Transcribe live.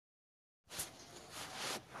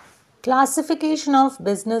Classification of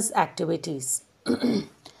business activities.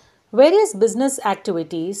 Various business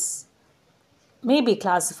activities may be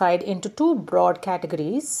classified into two broad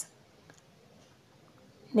categories,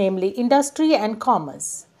 namely industry and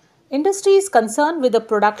commerce. Industry is concerned with the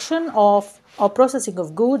production of or processing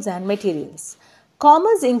of goods and materials.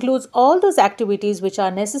 Commerce includes all those activities which are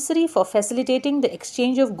necessary for facilitating the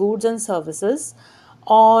exchange of goods and services.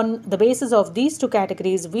 On the basis of these two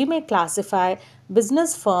categories, we may classify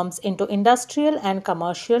business firms into industrial and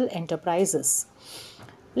commercial enterprises.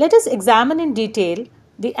 Let us examine in detail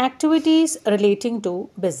the activities relating to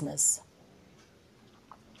business.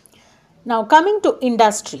 Now, coming to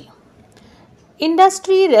industry.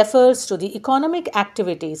 Industry refers to the economic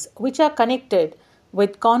activities which are connected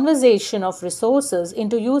with conversion of resources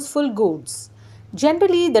into useful goods.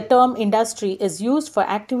 Generally, the term industry is used for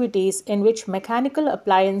activities in which mechanical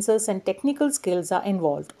appliances and technical skills are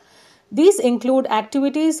involved. These include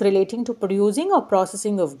activities relating to producing or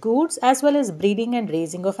processing of goods as well as breeding and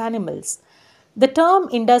raising of animals. The term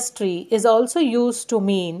industry is also used to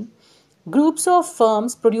mean groups of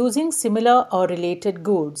firms producing similar or related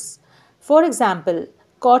goods. For example,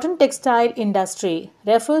 cotton textile industry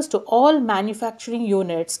refers to all manufacturing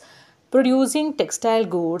units producing textile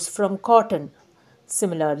goods from cotton.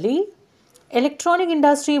 Similarly, electronic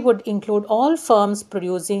industry would include all firms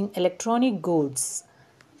producing electronic goods,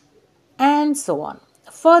 and so on.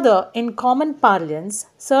 Further, in common parlance,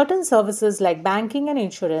 certain services like banking and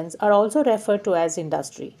insurance are also referred to as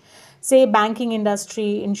industry. Say banking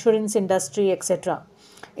industry, insurance industry, etc.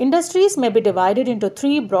 Industries may be divided into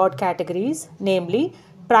three broad categories, namely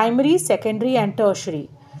primary, secondary, and tertiary.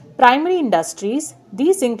 Primary industries,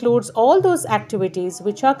 these includes all those activities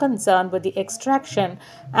which are concerned with the extraction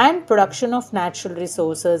and production of natural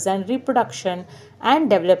resources and reproduction and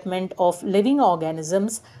development of living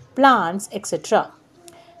organisms, plants, etc.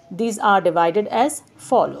 These are divided as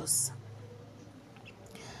follows.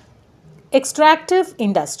 Extractive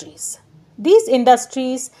industries. These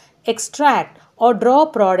industries extract or draw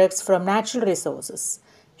products from natural resources.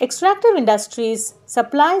 Extractive industries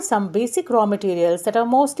supply some basic raw materials that are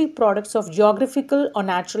mostly products of geographical or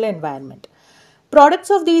natural environment. Products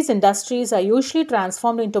of these industries are usually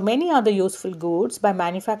transformed into many other useful goods by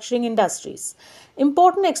manufacturing industries.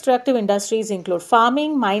 Important extractive industries include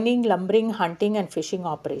farming, mining, lumbering, hunting, and fishing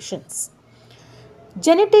operations.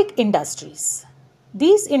 Genetic industries.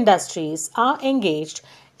 These industries are engaged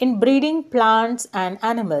in breeding plants and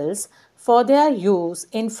animals for their use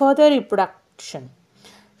in further reproduction.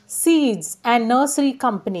 Seeds and nursery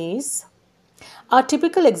companies are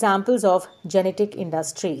typical examples of genetic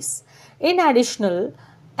industries. In addition,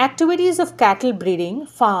 activities of cattle breeding,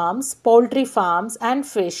 farms, poultry farms, and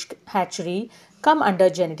fish hatchery come under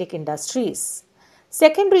genetic industries.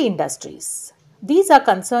 Secondary industries. These are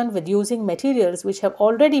concerned with using materials which have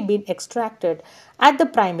already been extracted at the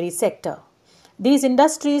primary sector. These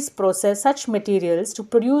industries process such materials to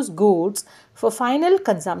produce goods for final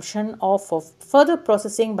consumption or for further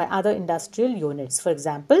processing by other industrial units. For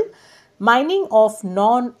example, mining of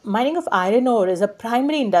iron ore is a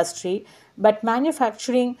primary industry, but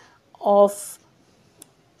manufacturing of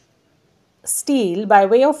steel by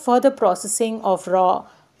way of further processing of raw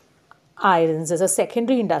irons is a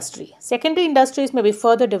secondary industry. Secondary industries may be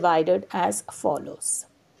further divided as follows.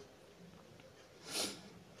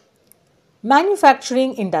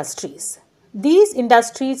 Manufacturing industries. These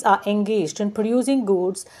industries are engaged in producing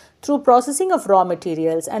goods through processing of raw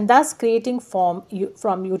materials and thus creating from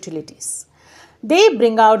utilities. They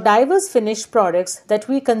bring out diverse finished products that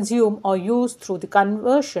we consume or use through the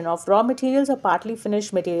conversion of raw materials or partly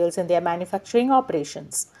finished materials in their manufacturing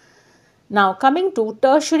operations. Now, coming to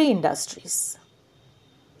tertiary industries.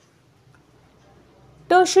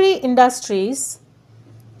 Tertiary industries,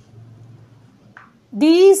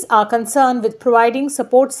 these are concerned with providing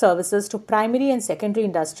support services to primary and secondary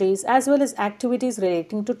industries as well as activities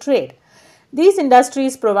relating to trade. These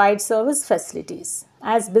industries provide service facilities.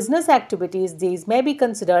 As business activities, these may be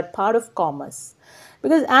considered part of commerce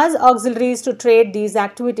because as auxiliaries to trade, these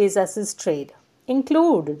activities assist trade.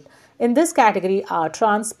 Included in this category are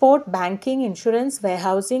transport, banking, insurance,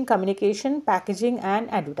 warehousing, communication, packaging, and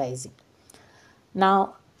advertising.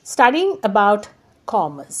 Now, studying about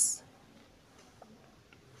commerce.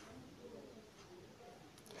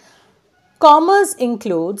 Commerce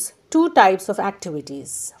includes two types of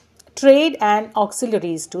activities, trade and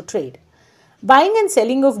auxiliaries to trade. Buying and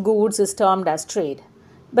selling of goods is termed as trade,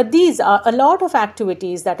 but these are a lot of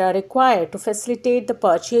activities that are required to facilitate the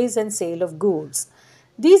purchase and sale of goods.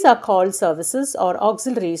 These are called services or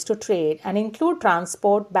auxiliaries to trade and include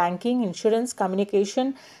transport, banking, insurance,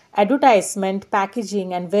 communication, advertisement,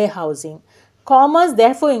 packaging, and warehousing. Commerce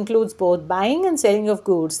therefore includes both buying and selling of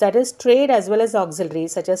goods, that is, trade as well as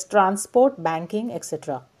auxiliaries such as transport, banking,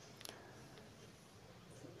 etc.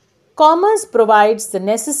 Commerce provides the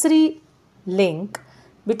necessary link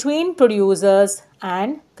between producers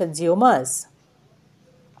and consumers.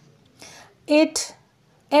 It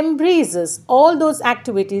embraces all those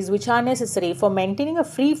activities which are necessary for maintaining a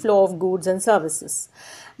free flow of goods and services.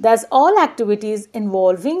 Thus, all activities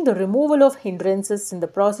involving the removal of hindrances in the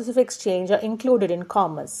process of exchange are included in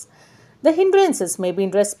commerce. The hindrances may be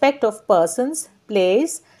in respect of persons,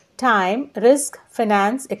 place, time, risk,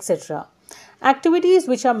 finance, etc. Activities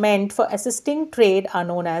which are meant for assisting trade are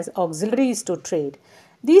known as auxiliaries to trade.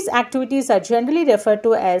 These activities are generally referred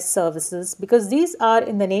to as services because these are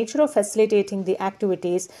in the nature of facilitating the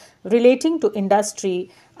activities relating to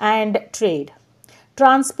industry and trade.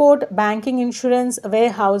 Transport, banking, insurance,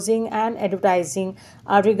 warehousing, and advertising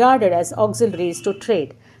are regarded as auxiliaries to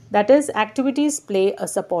trade. That is, activities play a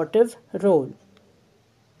supportive role.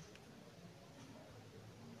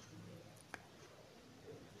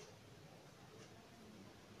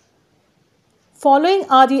 Following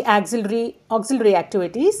are the auxiliary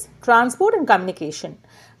activities: transport and communication.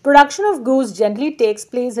 Production of goods generally takes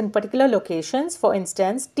place in particular locations. For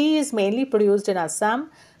instance, tea is mainly produced in Assam,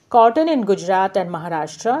 cotton in Gujarat and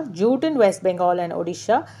Maharashtra, jute in West Bengal and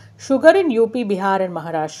Odisha, sugar in UP, Bihar and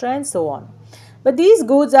Maharashtra, and so on. But these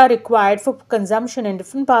goods are required for consumption in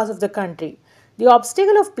different parts of the country. The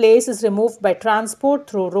obstacle of place is removed by transport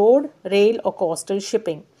through road, rail, or coastal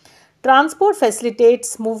shipping. Transport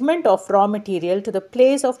facilitates movement of raw material to the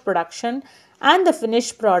place of production and the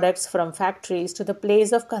finished products from factories to the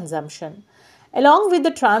place of consumption. Along with the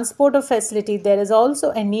transport of facility, there is also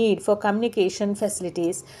a need for communication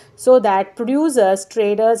facilities so that producers,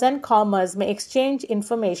 traders, and commerce may exchange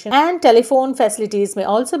information, and telephone facilities may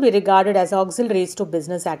also be regarded as auxiliaries to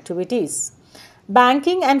business activities.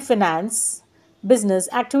 Banking and finance business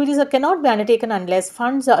activities cannot be undertaken unless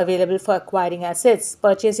funds are available for acquiring assets,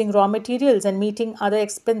 purchasing raw materials, and meeting other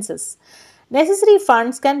expenses. Necessary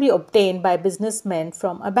funds can be obtained by businessmen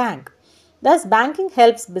from a bank. Thus, banking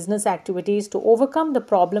helps business activities to overcome the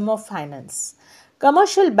problem of finance.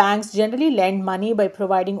 Commercial banks generally lend money by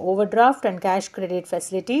providing overdraft and cash credit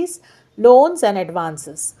facilities, loans, and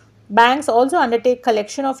advances. Banks also undertake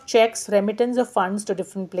collection of checks, remittance of funds to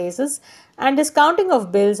different places, and discounting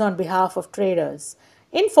of bills on behalf of traders.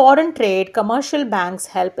 In foreign trade, commercial banks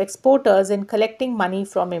help exporters in collecting money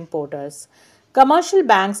from importers. Commercial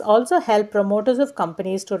banks also help promoters of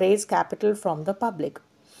companies to raise capital from the public.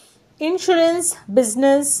 Insurance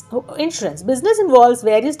business involves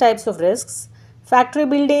various types of risks. Factory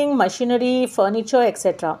building, machinery, furniture,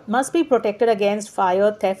 etc. must be protected against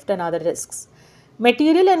fire, theft, and other risks.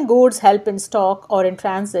 Material and goods held in stock or in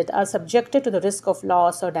transit are subjected to the risk of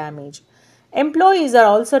loss or damage. Employees are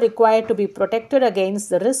also required to be protected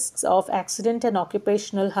against the risks of accident and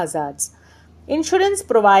occupational hazards. Insurance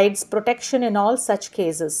provides protection in all such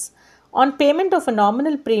cases. On payment of a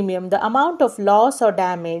nominal premium, the amount of loss or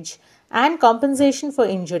damage and compensation for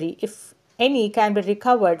injury, if any, can be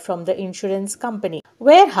recovered from the insurance company.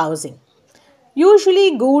 Warehousing.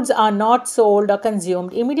 Usually, goods are not sold or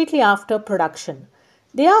consumed immediately after production.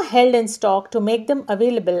 They are held in stock to make them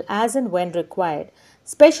available as and when required.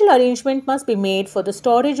 Special arrangement must be made for the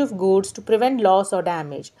storage of goods to prevent loss or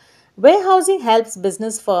damage. Warehousing helps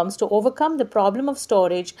business firms to overcome the problem of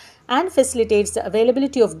storage and facilitates the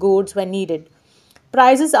availability of goods when needed.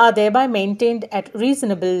 Prices are thereby maintained at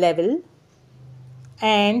reasonable level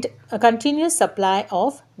and a continuous supply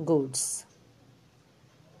of goods.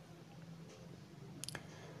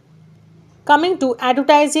 Coming to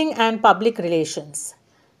advertising and public relations.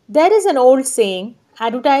 There is an old saying,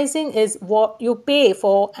 advertising is what you pay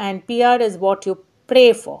for and PR is what you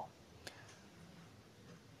pray for.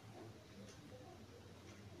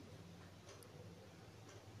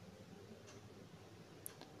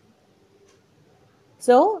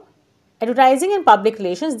 So, advertising and public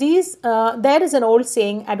relations, there is an old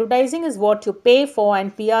saying, advertising is what you pay for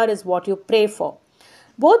and PR is what you pray for.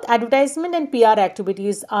 Both advertisement and PR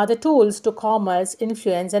activities are the tools to commerce,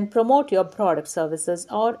 influence, and promote your product, services,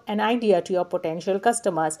 or an idea to your potential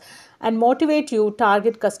customers and motivate you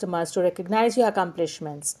target customers to recognize your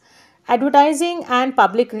accomplishments. Advertising and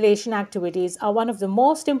public relation activities are one of the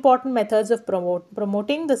most important methods of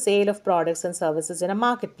promoting the sale of products and services in a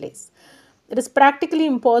marketplace. It is practically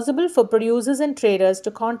impossible for producers and traders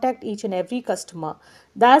to contact each and every customer.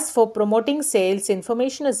 Thus, for promoting sales,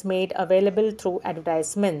 information is made available through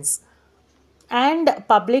advertisements. and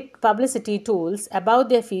public publicity tools about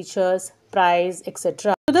their features, price,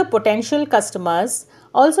 etc. To the potential customers,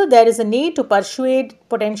 also there is a need to persuade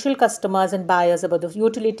potential customers and buyers about the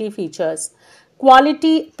utility features,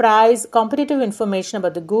 quality, price, competitive information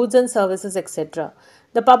about the goods and services, etc.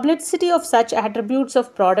 The publicity of such attributes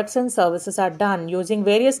of products and services are done using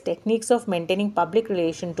various techniques of maintaining public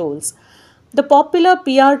relation tools. The popular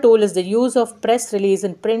PR tool is the use of press release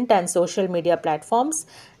in print and social media platforms.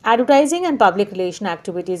 Advertising and public relation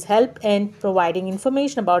activities help in providing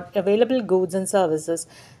information about available goods and services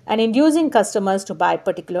and inducing customers to buy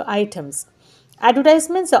particular items.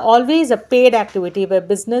 Advertisements are always a paid activity where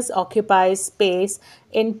business occupies space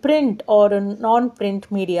in print or in non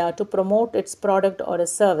print media to promote its product or a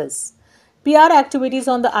service. PR activities,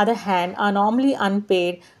 on the other hand, are normally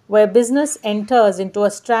unpaid, where business enters into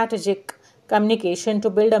a strategic communication to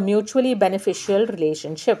build a mutually beneficial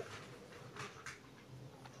relationship.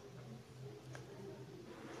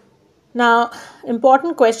 Now,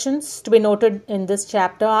 important questions to be noted in this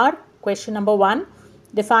chapter are: question number 1,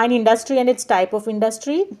 define industry and its type of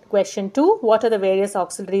industry. Question 2, what are the various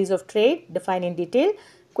auxiliaries of trade? Define in detail.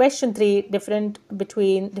 Question 3,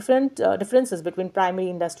 differences between primary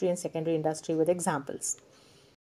industry and secondary industry with examples.